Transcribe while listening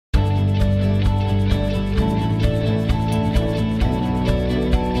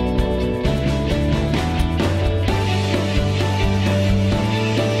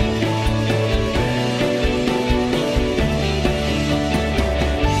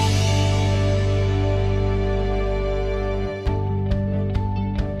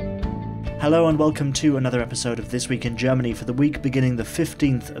Hello and welcome to another episode of This Week in Germany for the week beginning the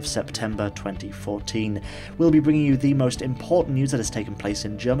 15th of September 2014. We'll be bringing you the most important news that has taken place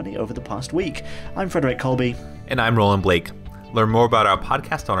in Germany over the past week. I'm Frederick Colby. And I'm Roland Blake. Learn more about our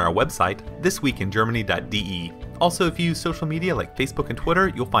podcast on our website, thisweekingermany.de. Also, if you use social media like Facebook and Twitter,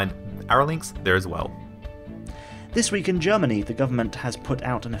 you'll find our links there as well. This week in Germany, the government has put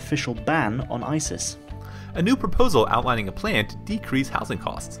out an official ban on ISIS. A new proposal outlining a plan to decrease housing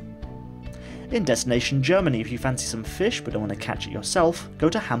costs. In destination Germany, if you fancy some fish but don't want to catch it yourself, go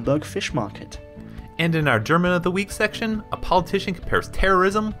to Hamburg Fish Market. And in our German of the Week section, a politician compares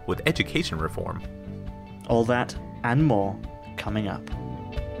terrorism with education reform. All that and more coming up.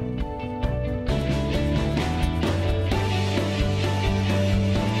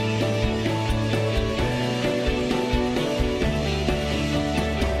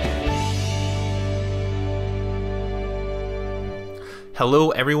 Hello,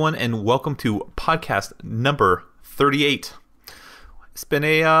 everyone, and welcome to podcast number 38. It's been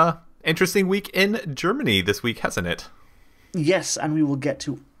a interesting week in Germany this week, hasn't it? Yes, and we will get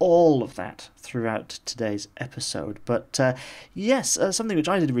to all of that throughout today's episode. But yes, something which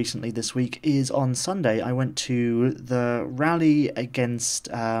I did recently this week is on Sunday I went to the rally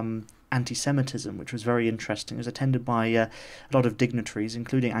against anti-Semitism, which was very interesting. It was attended by a lot of dignitaries,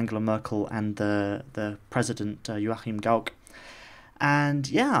 including Angela Merkel and the president, Joachim Gauck. And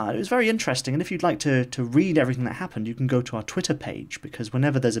yeah, it was very interesting. And if you'd like to read everything that happened, you can go to our Twitter page, because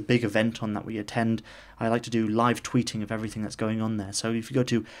whenever there's a big event on that we attend, I like to do live tweeting of everything that's going on there. So if you go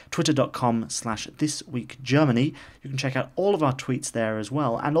to twitter.com/thisweekgermany, you can check out all of our tweets there as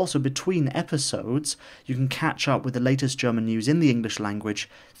well. And also between episodes, you can catch up with the latest German news in the English language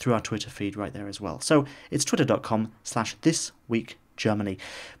through our Twitter feed right there as well. So it's twitter.com/thisweekgermany.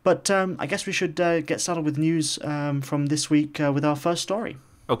 But I guess we should get started with news from this week with our first story.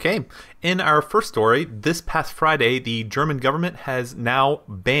 Okay. In our first story, this past Friday, the German government has now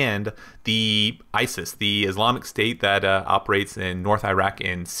banned the ISIS, the Islamic State that operates in North Iraq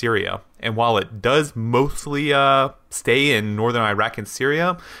and Syria. And while it does mostly stay in northern Iraq and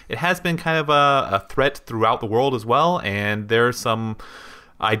Syria, it has been kind of a threat throughout the world as well. And there are some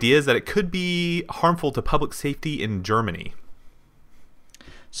ideas that it could be harmful to public safety in Germany.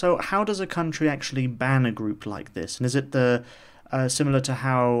 So how does a country actually ban a group like this? And is it similar to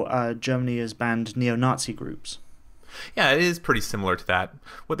how Germany has banned neo-Nazi groups? Yeah, it is pretty similar to that.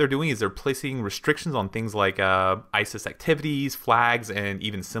 What they're doing is they're placing restrictions on things like ISIS activities, flags, and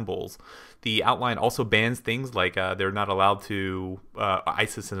even symbols. The outline also bans things like they're not allowed to,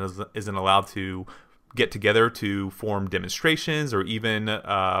 ISIS isn't allowed to get together to form demonstrations or even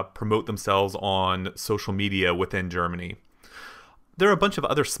promote themselves on social media within Germany. There are a bunch of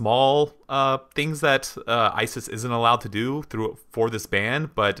other small things that ISIS isn't allowed to do for this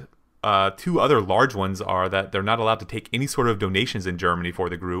ban, but two other large ones are that they're not allowed to take any sort of donations in Germany for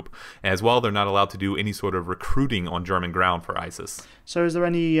the group. As well, they're not allowed to do any sort of recruiting on German ground for ISIS. So is there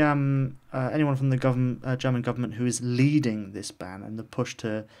any anyone from the German government who is leading this ban and the push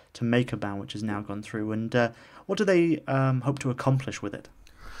to make a ban, which has now gone through? And what do they hope to accomplish with it?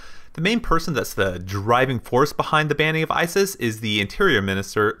 The main person that's the driving force behind the banning of ISIS is the Interior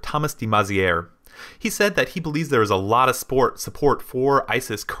Minister, Thomas de Maizière. He said that he believes there is a lot of support for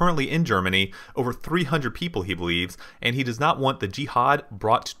ISIS currently in Germany, over 300 people he believes, and he does not want the jihad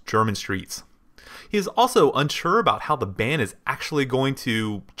brought to German streets. He is also unsure about how the ban is actually going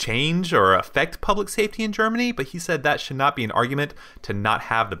to change or affect public safety in Germany, but he said that should not be an argument to not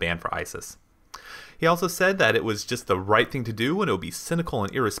have the ban for ISIS. He also said that it was just the right thing to do and it would be cynical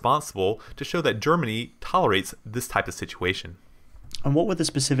and irresponsible to show that Germany tolerates this type of situation. And what were the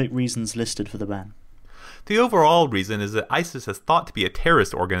specific reasons listed for the ban? The overall reason is that ISIS is thought to be a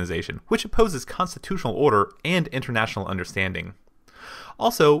terrorist organization, which opposes constitutional order and international understanding.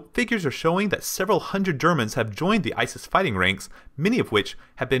 Also, figures are showing that several hundred Germans have joined the ISIS fighting ranks, many of which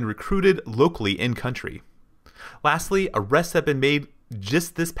have been recruited locally in-country. Lastly, arrests have been made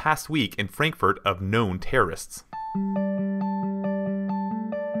just this past week in Frankfurt of known terrorists.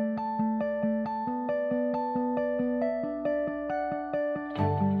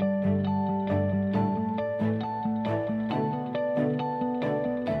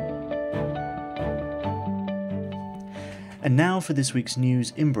 And now for this week's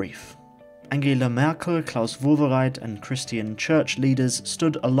news in brief. Angela Merkel, Klaus Wowereit and Christian Church leaders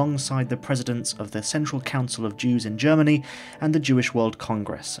stood alongside the presidents of the Central Council of Jews in Germany and the Jewish World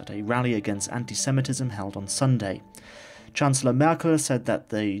Congress at a rally against anti-Semitism held on Sunday. Chancellor Merkel said that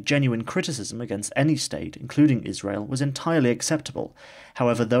the genuine criticism against any state, including Israel, was entirely acceptable.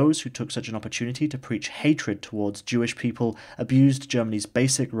 However, those who took such an opportunity to preach hatred towards Jewish people abused Germany's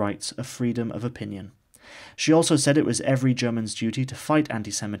basic rights of freedom of opinion. She also said it was every German's duty to fight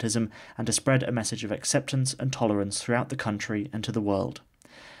anti-Semitism and to spread a message of acceptance and tolerance throughout the country and to the world.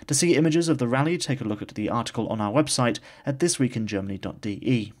 To see images of the rally, take a look at the article on our website at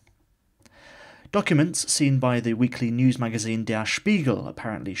thisweekingermany.de. Documents seen by the weekly news magazine Der Spiegel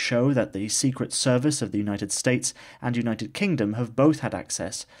apparently show that the Secret Service of the United States and United Kingdom have both had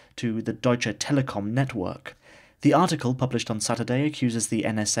access to the Deutsche Telekom network. The article, published on Saturday, accuses the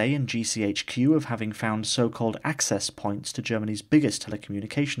NSA and GCHQ of having found so-called access points to Germany's biggest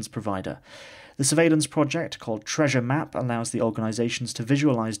telecommunications provider. The surveillance project, called Treasure Map, allows the organizations to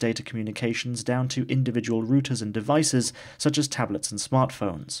visualize data communications down to individual routers and devices, such as tablets and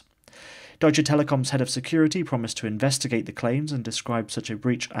smartphones. Deutsche Telekom's head of security promised to investigate the claims and described such a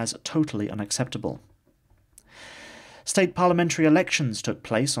breach as totally unacceptable. State parliamentary elections took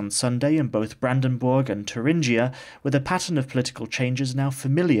place on Sunday in both Brandenburg and Thuringia, with a pattern of political changes now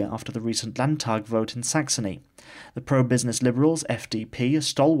familiar after the recent Landtag vote in Saxony. The pro-business Liberals, FDP, a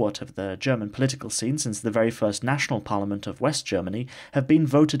stalwart of the German political scene since the very first national parliament of West Germany, have been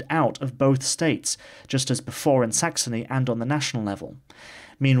voted out of both states, just as before in Saxony and on the national level.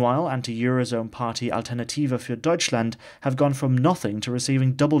 Meanwhile, anti-Eurozone party Alternative für Deutschland have gone from nothing to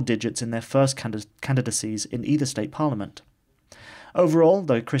receiving double digits in their first candidacies in either state parliament. Overall,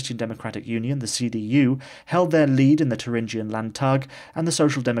 the Christian Democratic Union, the CDU, held their lead in the Thuringian Landtag, and the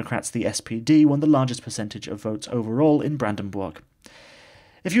Social Democrats, the SPD, won the largest percentage of votes overall in Brandenburg.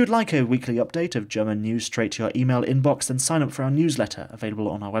 If you would like a weekly update of German news straight to your email inbox, then sign up for our newsletter, available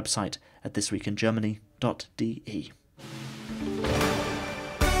on our website at thisweekingermany.de.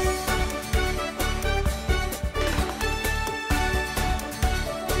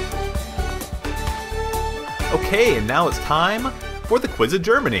 Okay, and now it's time for the Quiz of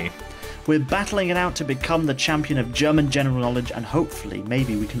Germany. We're battling it out to become the champion of German general knowledge, and hopefully,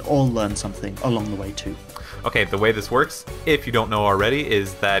 maybe we can all learn something along the way too. Okay, the way this works, if you don't know already,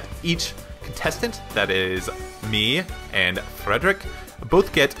 is that each contestant, that is me and Frederick,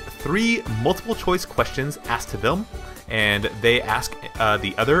 both get 3 multiple choice questions asked to them, and they ask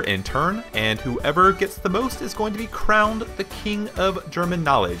the other in turn, and whoever gets the most is going to be crowned the king of German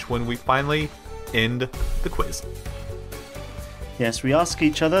knowledge when we finally end the quiz. Yes, we ask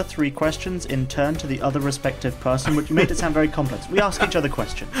each other 3 questions in turn to the other respective person, which made it sound very complex. We ask each other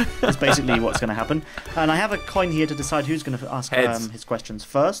questions. That's basically what's going to happen. And I have a coin here to decide who's going to ask his questions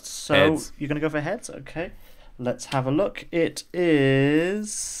first. So Heads. You're going to go for heads? Okay. Let's have a look. It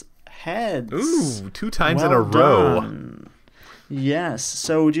is heads. Ooh, 2 times well in a row. Done. Yes.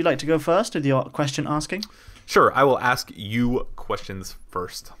 So would you like to go first with your question asking? Sure, I will ask you questions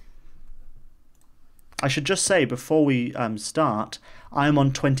first. I should just say, before we start, I'm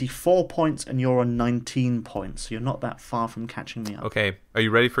on 24 points and you're on 19 points. So you're not that far from catching me up. Okay, are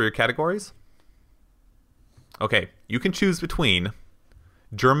you ready for your categories? Okay, you can choose between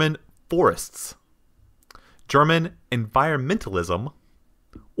German forests, German environmentalism,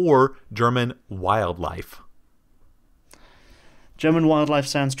 or German wildlife. German wildlife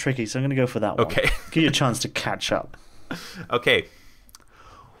sounds tricky, so I'm going to go for that one. Okay. Give you a chance to catch up. Okay.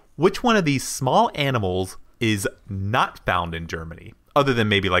 Which one of these small animals is not found in Germany, other than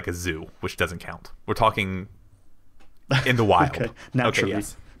maybe like a zoo, which doesn't count? We're talking in the wild. Okay, naturally. Okay,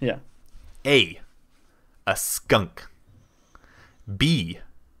 yes. Yeah. A skunk. B,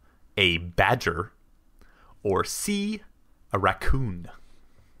 a badger. Or C, a raccoon.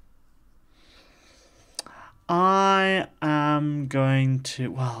 I am going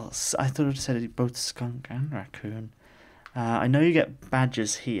to... Well, I thought it said both skunk and raccoon. I know you get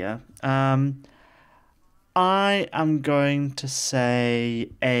badgers here. I am going to say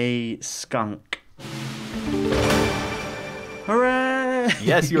a skunk. Hooray!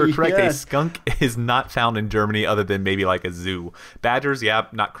 Yes, you are correct. Yes. A skunk is not found in Germany other than maybe like a zoo. Badgers, yeah,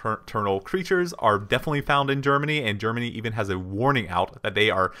 nocturnal creatures, are definitely found in Germany, and Germany even has a warning out that they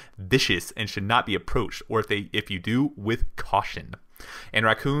are vicious and should not be approached, or if you do, with caution. And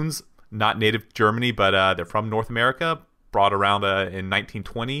raccoons, not native to Germany, but they're from North America, brought around in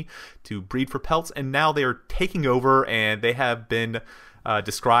 1920 to breed for pelts, and now they are taking over, and they have been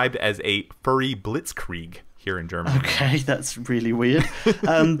described as a furry blitzkrieg here in Germany. Okay, that's really weird.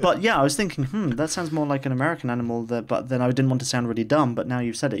 But yeah, I was thinking, that sounds more like an American animal, but then I didn't want to sound really dumb, but now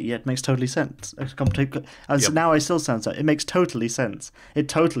you've said it, yeah, it makes totally sense. Yep. Now I still sound so. It makes totally sense. It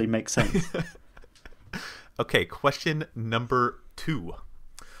totally makes sense. Okay, question number 2.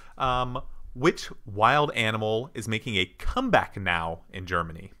 Which wild animal is making a comeback now in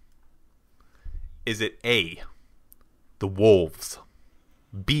Germany? Is it A, the wolves,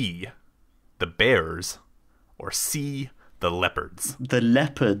 B, the bears, or C, the leopards? The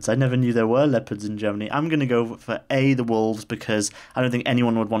leopards. I never knew there were leopards in Germany. I'm going to go for A, the wolves, because I don't think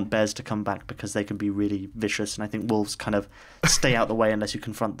anyone would want bears to come back because they can be really vicious, and I think wolves kind of stay out the way unless you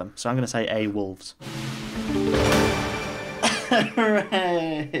confront them. So I'm going to say A, wolves.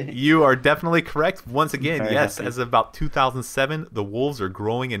 Hooray! You are definitely correct. Once again, yes, happy. as of about 2007, the wolves are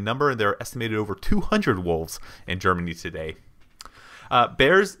growing in number, and there are estimated over 200 wolves in Germany today.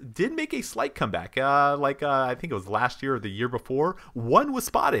 Bears did make a slight comeback. I think it was last year or the year before. One was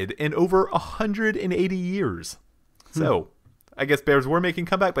spotted in over 180 years. So, I guess bears were making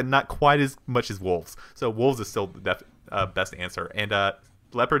comeback, but not quite as much as wolves. So, wolves is still the best answer. And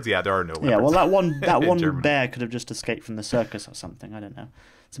leopards, yeah, there are no leopards. Yeah, well, that one Germany. bear could have just escaped from the circus or something. I don't know.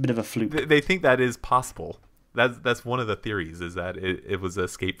 It's a bit of a fluke. They think that is possible. That's one of the theories, is that it was an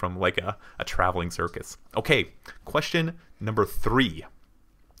escape from like a traveling circus. Okay, question number 3.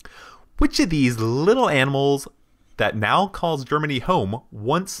 Which of these little animals that now calls Germany home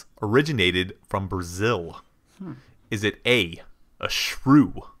once originated from Brazil? Is it A, a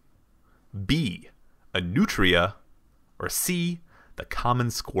shrew, B, a nutria, or C, the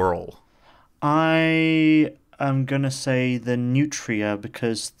common squirrel? I am going to say the nutria,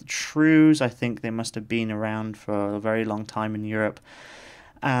 because the shrews, I think they must have been around for a very long time in Europe.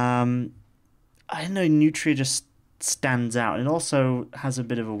 I don't know, nutria just stands out. It also has a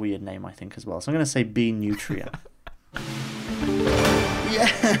bit of a weird name, I think, as well. So I'm going to say B, nutria.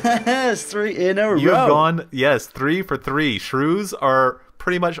 Yes, 3 in a row. You've gone, yes, 3 for 3. Shrews are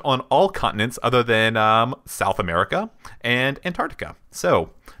pretty much on all continents other than South America and Antarctica. So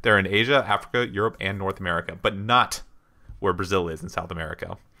they're in Asia, Africa, Europe, and North America, but not where Brazil is in South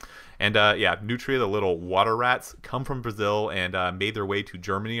America. And nutria, the little water rats, come from Brazil and made their way to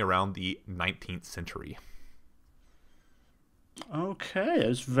Germany around the 19th century. Okay,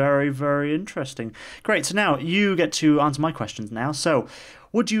 it's very, very interesting. Great, so now you get to answer my questions now. So,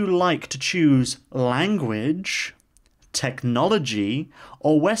 would you like to choose language, technology,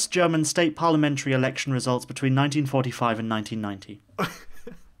 or West German state parliamentary election results between 1945 and 1990?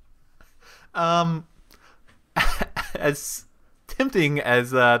 As tempting as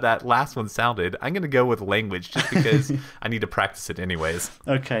that last one sounded, I'm going to go with language just because I need to practice it anyways.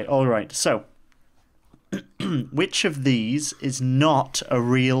 Okay, all right. So, which of these is not a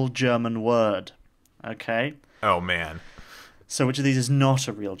real German word? Okay. Oh, man. So, which of these is not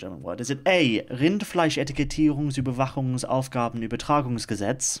a real German word? Is it A,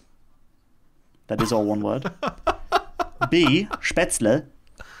 Rindfleischetikettierungsüberwachungsaufgabenübertragungsgesetz? That is all one word. B, Spätzle.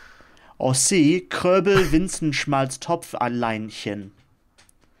 Or C, Kröbel-Winzenschmalz-Topf-Alleinchen.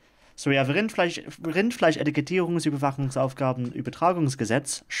 So we have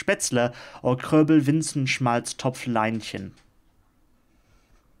Rindfleisch-Etikettierungsüberwachungsaufgabenübertragungsgesetz, Spätzle, or Kröbel-Winzenschmalz-Topf-Leinchen.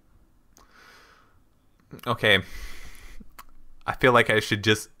 Okay. I feel like I should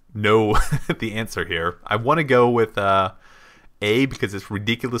just know the answer here. I want to go with A because it's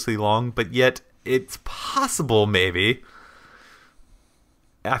ridiculously long, but yet it's possible maybe.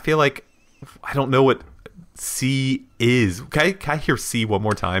 I feel like I don't know what C is. Can I hear C one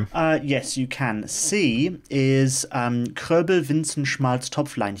more time? Yes, you can. C is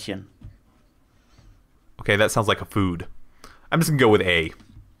Kröbel-Winzenschmalz-Topfleinchen. Okay, that sounds like a food. I'm just going to go with A.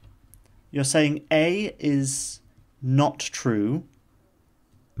 You're saying A is not true.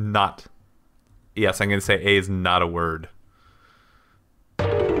 Not. Yes, I'm going to say A is not a word.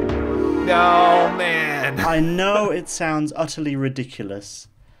 No, man. I know it sounds utterly ridiculous.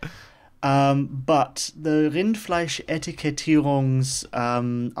 But the Rindfleisch-Etikettierungs,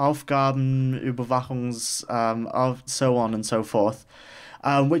 Aufgabenüberwachungs, so on and so forth,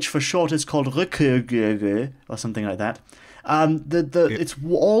 which for short is called Rückkehrgege, or something like that. It's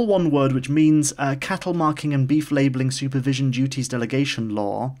all one word, which means cattle marking and beef labeling supervision duties delegation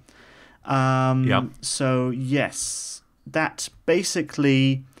law. So yes, that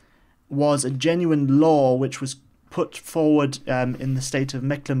basically was a genuine law which was put forward in the state of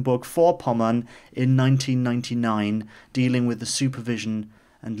Mecklenburg-Vorpommern in 1999, dealing with the supervision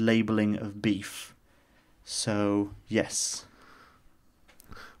and labeling of beef. So, yes.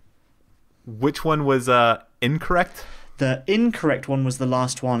 Which one was incorrect? The incorrect one was the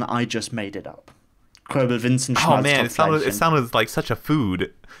last one. I just made it up. Kröbel-Winzenschmalz. Oh man, it sounded like such a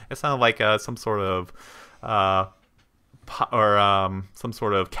food. It sounded like some sort of some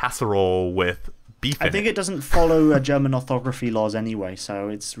sort of casserole with beef in I think it doesn't follow German orthography laws anyway, so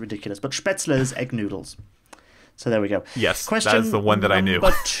it's ridiculous. But Spätzle is egg noodles. So there we go. Yes, Question that's the one that I knew.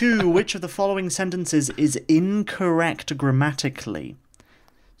 Number 2, which of the following sentences is incorrect grammatically?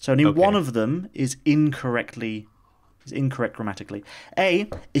 So only one of them is incorrect grammatically. A.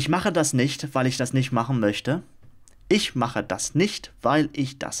 Ich mache das nicht, weil ich das nicht machen möchte. Ich mache das nicht, weil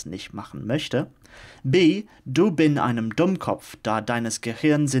ich das nicht machen möchte. B. Du bin einem Dummkopf, da deines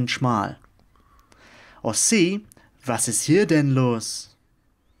Gehirn sind schmal. Or C. Was ist hier denn los?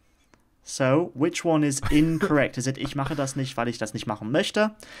 So, which one is incorrect? Is it ich mache das nicht, weil ich das nicht machen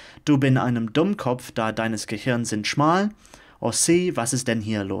möchte? Du bin einem Dummkopf, da deines Gehirn sind schmal. Or C. Was ist denn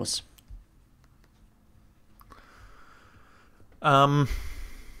hier los? I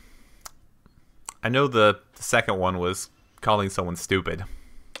know the second one was calling someone stupid.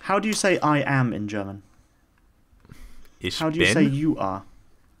 How do you say I am in German? How do you say you are?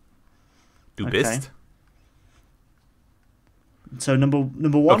 Du bist. So number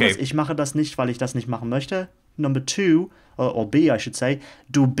one is ich mache das nicht, weil ich das nicht machen möchte. Number 2, or B I should say,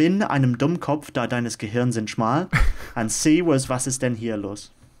 du bin einem Dummkopf, da deines Gehirn sind schmal. And C was was ist denn hier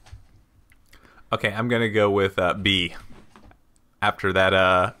los? Okay, I'm gonna go with B. After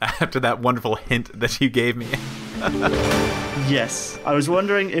that wonderful hint that you gave me. Yes, I was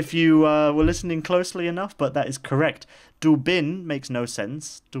wondering if you were listening closely enough, but that is correct. Du bin makes no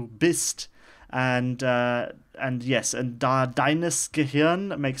sense. Du bist, and yes, and da deines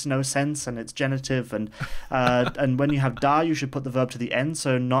Gehirn makes no sense, and it's genitive, and when you have da, you should put the verb to the end,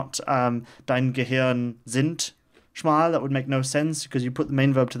 so not dein Gehirn sind schmal. That would make no sense because you put the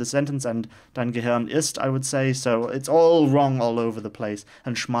main verb to the sentence, and dein Gehirn ist, I would say. So it's all wrong all over the place,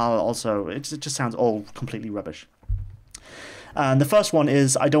 and schmal also. It just sounds all completely rubbish. And the first one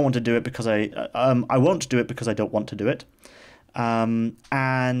is I don't want to do it because I won't do it because I don't want to do it. And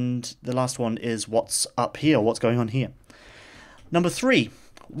the last one is what's up here, what's going on here. Number 3,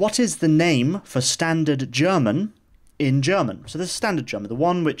 what is the name for standard German in German? So this is standard German, the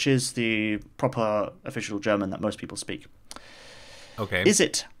one which is the proper official German that most people speak. Okay. Is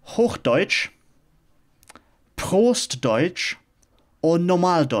it Hochdeutsch, Prostdeutsch, or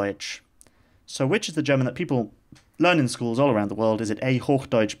Normaldeutsch? So which is the German that people learn in schools all around the world? Is it A,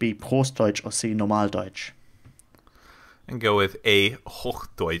 Hochdeutsch, B, Prostdeutsch, or C, Normaldeutsch? And go with A,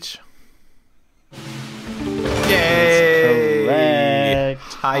 Hochdeutsch. Yay! Correct.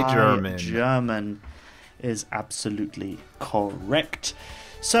 High German. German is absolutely correct.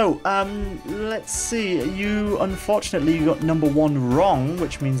 So, let's see. You unfortunately got number 1 wrong,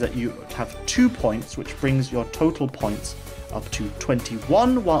 which means that you have 2 points, which brings your total points up to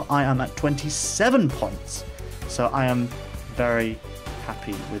 21, while I am at 27 points. So I am very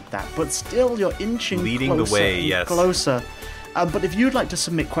happy with that. But still, you're inching leading closer the way, and yes. closer. But if you'd like to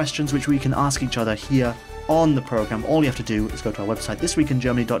submit questions which we can ask each other here on the program, all you have to do is go to our website,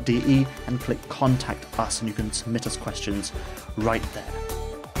 thisweekingermany.de, and click Contact Us, and you can submit us questions right there.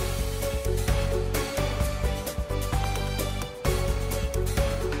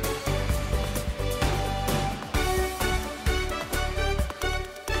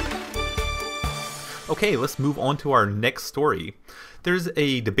 Okay, let's move on to our next story. There's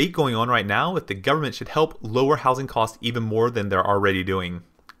a debate going on right now if the government should help lower housing costs even more than they're already doing.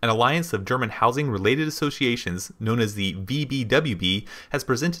 An alliance of German housing-related associations, known as the VBWB, has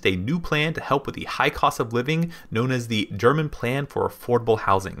presented a new plan to help with the high cost of living, known as the German Plan for Affordable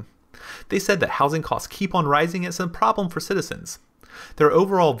Housing. They said that housing costs keep on rising and it's a problem for citizens. Their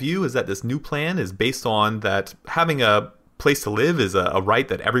overall view is that this new plan is based on that having a place to live is a right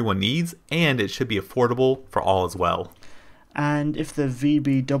that everyone needs, and it should be affordable for all as well. And if the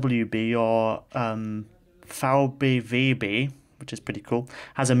VBWB or VBVB, which is pretty cool,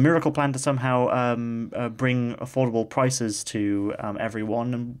 has a miracle plan to somehow bring affordable prices to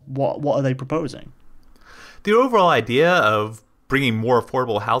everyone, and what are they proposing? The overall idea of bringing more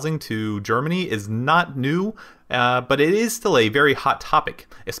affordable housing to Germany is not new, but it is still a very hot topic,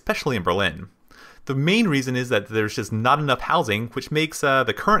 especially in Berlin. The main reason is that there's just not enough housing, which makes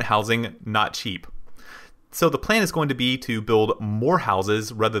the current housing not cheap. So the plan is going to be to build more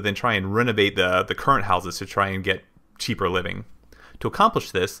houses rather than try and renovate the current houses to try and get cheaper living. To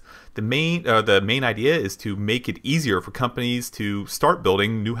accomplish this, the main idea is to make it easier for companies to start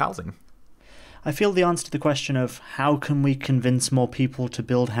building new housing. I feel the answer to the question of how can we convince more people to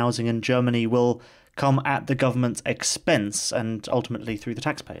build housing in Germany will come at the government's expense and ultimately through the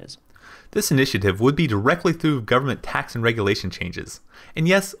taxpayers. This initiative would be directly through government tax and regulation changes. And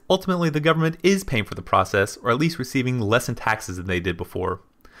yes, ultimately the government is paying for the process, or at least receiving less in taxes than they did before.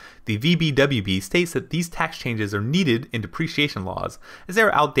 The VBWB states that these tax changes are needed in depreciation laws, as they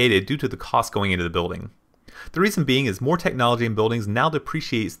are outdated due to the cost going into the building. The reason being is more technology in buildings now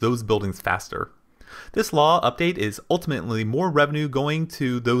depreciates those buildings faster. This law update is ultimately more revenue going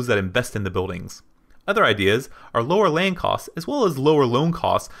to those that invest in the buildings. Other ideas are lower land costs as well as lower loan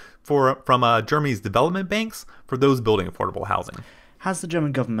costs from Germany's development banks for those building affordable housing. Has the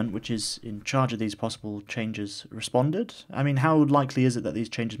German government, which is in charge of these possible changes, responded? I mean, how likely is it that these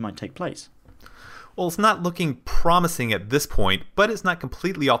changes might take place? Well, it's not looking promising at this point, but it's not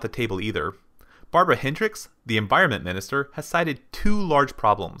completely off the table either. Barbara Hendricks, the environment minister, has cited two large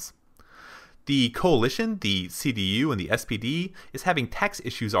problems. The coalition, the CDU and the SPD, is having tax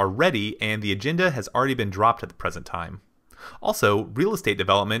issues already, and the agenda has already been dropped at the present time. Also, real estate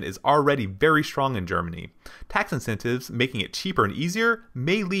development is already very strong in Germany. Tax incentives making it cheaper and easier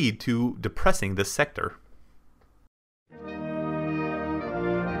may lead to depressing this sector.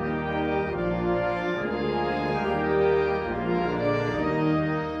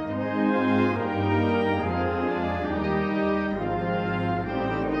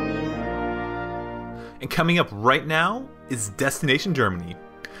 And coming up right now is Destination Germany,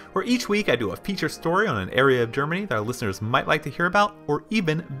 where each week I do a feature story on an area of Germany that our listeners might like to hear about or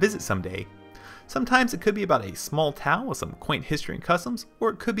even visit someday. Sometimes it could be about a small town with some quaint history and customs, or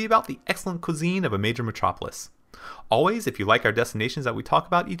it could be about the excellent cuisine of a major metropolis. Always, if you like our destinations that we talk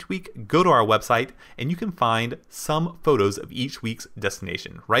about each week, go to our website and you can find some photos of each week's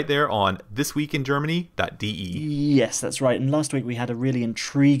destination right there on thisweekingermany.de. Yes, that's right. And last week we had a really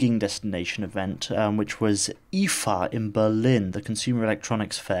intriguing destination event, which was IFA in Berlin, the Consumer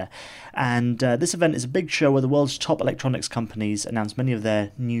Electronics Fair. And this event is a big show where the world's top electronics companies announce many of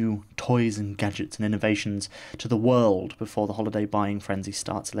their new toys and gadgets and innovations to the world before the holiday buying frenzy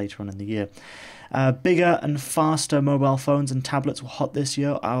starts later on in the year. Bigger and faster mobile phones and tablets were hot this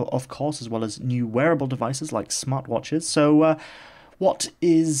year, of course, as well as new wearable devices like smartwatches. So what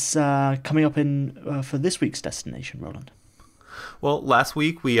is coming up for this week's destination, Roland? Well, last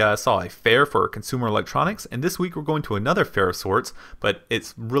week we saw a fair for consumer electronics, and this week we're going to another fair of sorts, but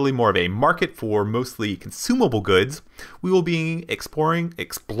it's really more of a market for mostly consumable goods. We will be exploring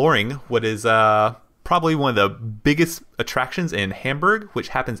what is probably one of the biggest attractions in Hamburg, which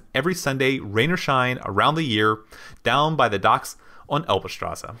happens every Sunday, rain or shine, around the year, down by the docks on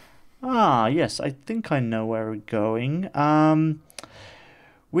Elbestrasse. Ah, yes, I think I know where we're going.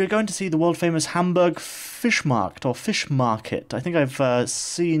 We're going to see the world-famous Hamburg Fish Market, or Fish Market. I think I've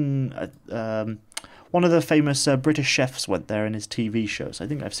seen one of the famous British chefs went there in his TV shows. I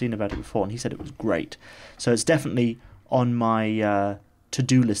think I've seen about it before, and he said it was great. So it's definitely on my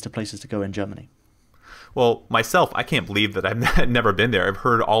to-do list of places to go in Germany. Well, myself, I can't believe that I've never been there. I've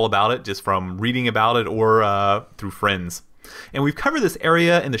heard all about it just from reading about it or through friends. And we've covered this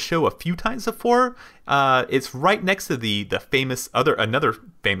area in the show a few times before. It's right next to the another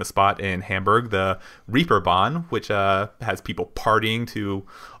famous spot in Hamburg, the Reeperbahn, which has people partying to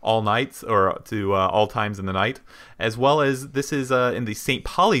all nights or to all times in the night, as well as this is in the St.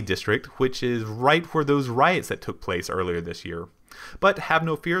 Pauli district, which is right where those riots that took place earlier this year. But have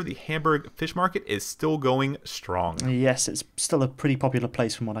no fear, the Hamburg Fish Market is still going strong. Yes, it's still a pretty popular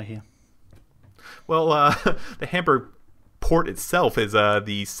place from what I hear. Well, the Hamburg port itself is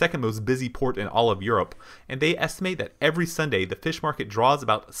the second most busy port in all of Europe, and they estimate that every Sunday the fish market draws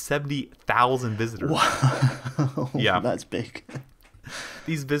about 70,000 visitors. Wow. Yeah, that's big.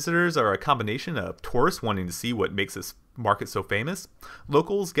 These visitors are a combination of tourists wanting to see what makes this market so famous,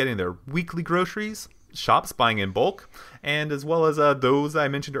 locals getting their weekly groceries, shops buying in bulk, and as well as those I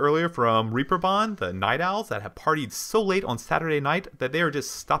mentioned earlier from Reeperbahn, the night owls that have partied so late on Saturday night that they are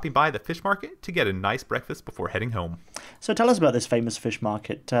just stopping by the fish market to get a nice breakfast before heading home. So tell us about this famous fish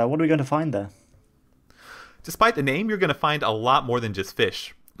market. What are we going to find there? Despite the name, you're going to find a lot more than just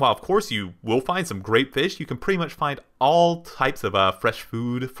fish. While of course you will find some great fish, you can pretty much find all types of fresh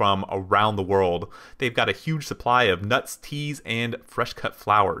food from around the world. They've got a huge supply of nuts, teas, and fresh cut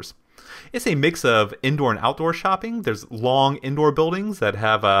flowers. It's a mix of indoor and outdoor shopping. There's long indoor buildings that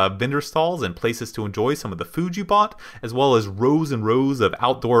have vendor stalls and places to enjoy some of the food you bought, as well as rows and rows of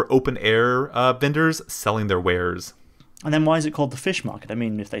outdoor open air vendors selling their wares. And then why is it called the fish market? I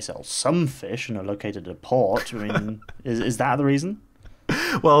mean, if they sell some fish and are located at a port, I mean, is that the reason?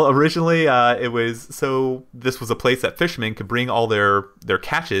 Well, originally this was a place that fishermen could bring all their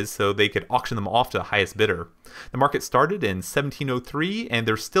catches so they could auction them off to the highest bidder. The market started in 1703, and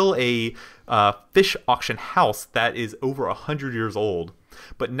there's still a fish auction house that is over 100 years old.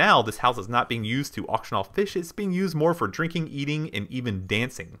 But now this house is not being used to auction off fish, it's being used more for drinking, eating, and even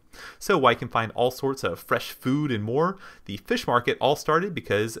dancing. So while you can find all sorts of fresh food and more, the fish market all started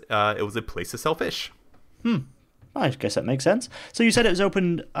because it was a place to sell fish. I guess that makes sense. So you said it was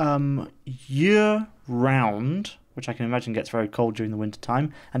open year-round which I can imagine gets very cold during the winter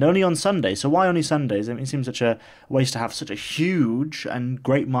time, and only on Sundays. So why only Sundays? I mean, it seems such a waste to have such a huge and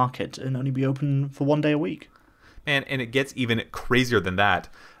great market and only be open for one day a week. And it gets even crazier than that.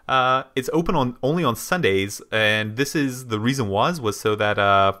 It's open only on Sundays, and this is the reason was so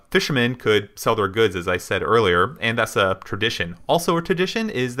that fishermen could sell their goods, as I said earlier, and that's a tradition. Also, a tradition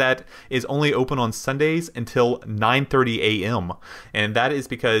is that is only open on Sundays until 9:30 a.m., and that is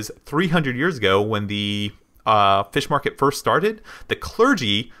because 300 years ago, when the fish market first started, the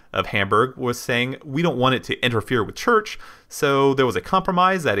clergy of Hamburg was saying we don't want it to interfere with church, so there was a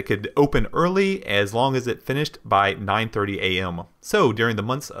compromise that it could open early as long as it finished by 9:30 a.m. So during the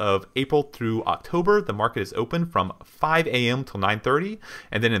months of April through October, the market is open from 5 a.m. till 9:30,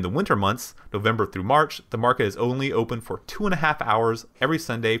 and then in the winter months, November through March, the market is only open for 2.5 hours every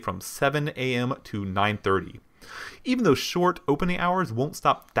Sunday from 7 a.m. to 9:30. Even those short opening hours won't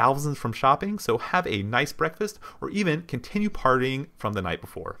stop thousands from shopping, so have a nice breakfast or even continue partying from the night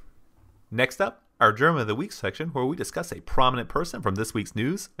before. Next up, our German of the Week section, where we discuss a prominent person from this week's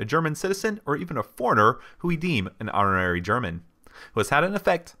news, a German citizen, or even a foreigner who we deem an honorary German, who has had an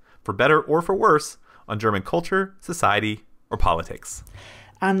effect, for better or for worse, on German culture, society, or politics.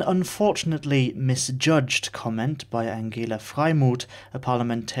 An unfortunately misjudged comment by Angela Freimuth, a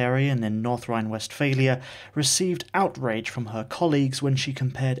parliamentarian in North Rhine-Westphalia, received outrage from her colleagues when she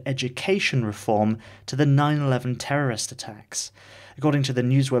compared education reform to the 9/11 terrorist attacks. According to the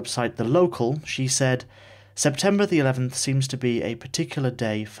news website The Local, she said, "September the 11th seems to be a particular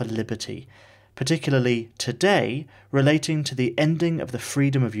day for liberty, particularly today relating to the ending of the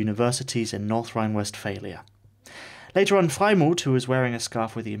freedom of universities in North Rhine-Westphalia." Later on, Freimuth, who was wearing a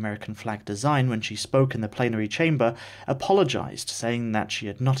scarf with the American flag design when she spoke in the plenary chamber, apologised, saying that she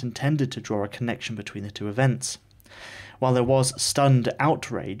had not intended to draw a connection between the two events. While there was stunned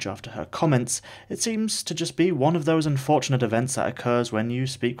outrage after her comments, it seems to just be one of those unfortunate events that occurs when you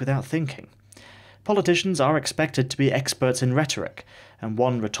speak without thinking. Politicians are expected to be experts in rhetoric, and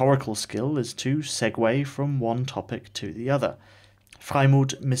one rhetorical skill is to segue from one topic to the other.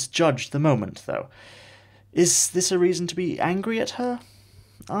 Freimuth misjudged the moment, though. Is this a reason to be angry at her?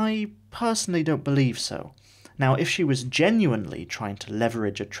 I personally don't believe so. Now, if she was genuinely trying to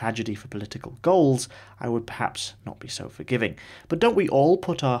leverage a tragedy for political goals, I would perhaps not be so forgiving. But don't we all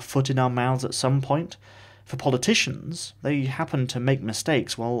put our foot in our mouths at some point? For politicians, they happen to make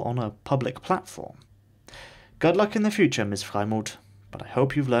mistakes while on a public platform. Good luck in the future, Ms. Freimuth, but I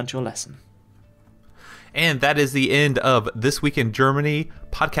hope you've learnt your lesson. And that is the end of This Week in Germany,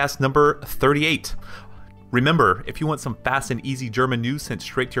 podcast number 38. Remember, if you want some fast and easy German news sent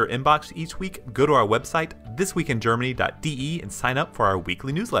straight to your inbox each week, go to our website, thisweekingermany.de, and sign up for our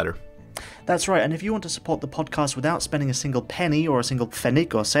weekly newsletter. That's right, and if you want to support the podcast without spending a single penny or a single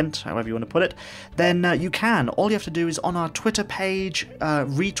pfennig or cent, however you want to put it, then you can. All you have to do is on our Twitter page,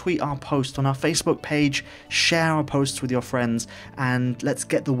 retweet our post, on our Facebook page, share our posts with your friends, and let's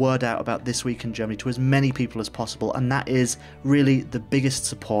get the word out about This Week in Germany to as many people as possible, and that is really the biggest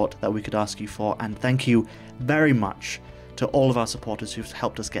support that we could ask you for, and thank you very much to all of our supporters who've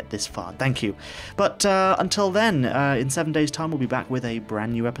helped us get this far. Thank you. But until then, in 7 days' time, we'll be back with a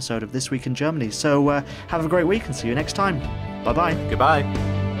brand new episode of This Week in Germany. So have a great week and see you next time. Bye-bye.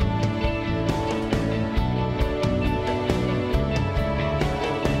 Goodbye.